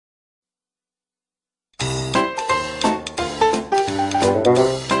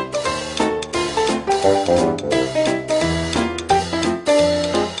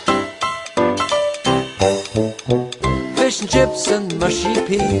mushy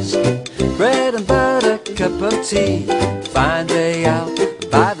peas, bread and butter, cup of tea, fine day out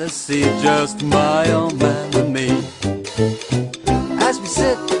by the sea, just my old man and me. As we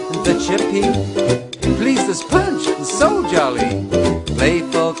sit and the chippy, please this punch is so jolly,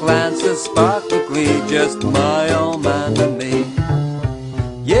 playful glances spark with glee, just my old man and me.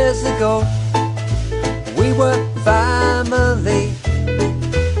 Years ago we were family,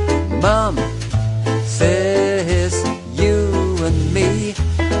 Mom, sis, you and me.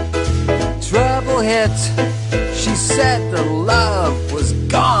 Trouble hit, she said the love was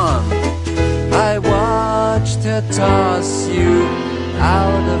gone. I watched her toss you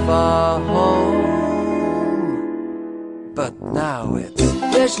out of our home. But now it's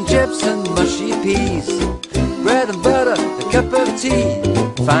fish and chips and mushy peas, bread and butter, a cup of tea,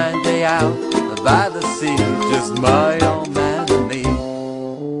 fine day out by the sea, just my old man and me.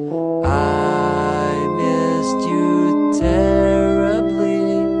 I missed you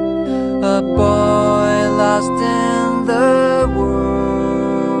terribly, a boy lost in the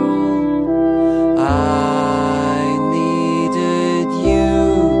world. I needed you,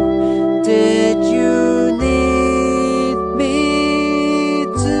 did you need me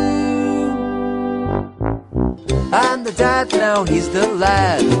too? I'm the dad, now he's the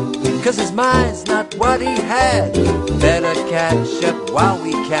lad, 'cause his mind's not what he had. Better catch up while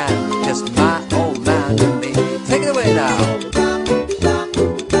we can, just my old man and me. Take it away now.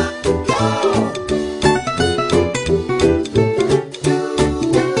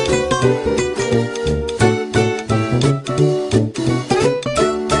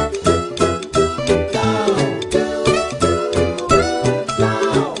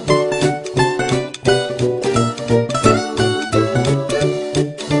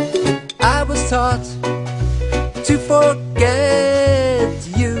 Taught to forget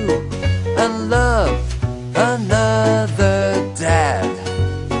you and love another dad.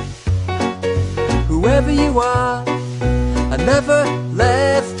 Whoever you are, I never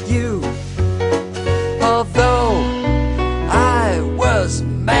left you, although I was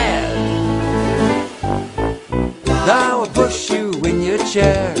mad. Now I push you in your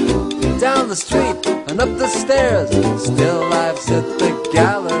chair, down the street and up the stairs. Still life's at the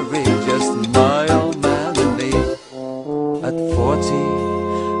gallery, just my old man and me. At 40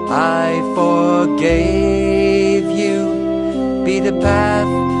 I forgave you, beat a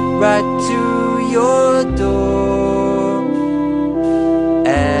path right to your door.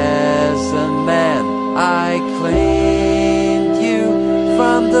 As a man I claimed you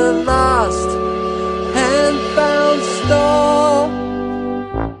from the lost and found store.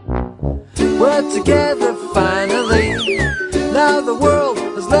 We're together finally, now the world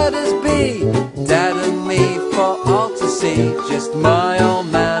has let us be, Dad and me for all to see, just my old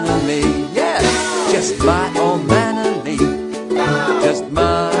man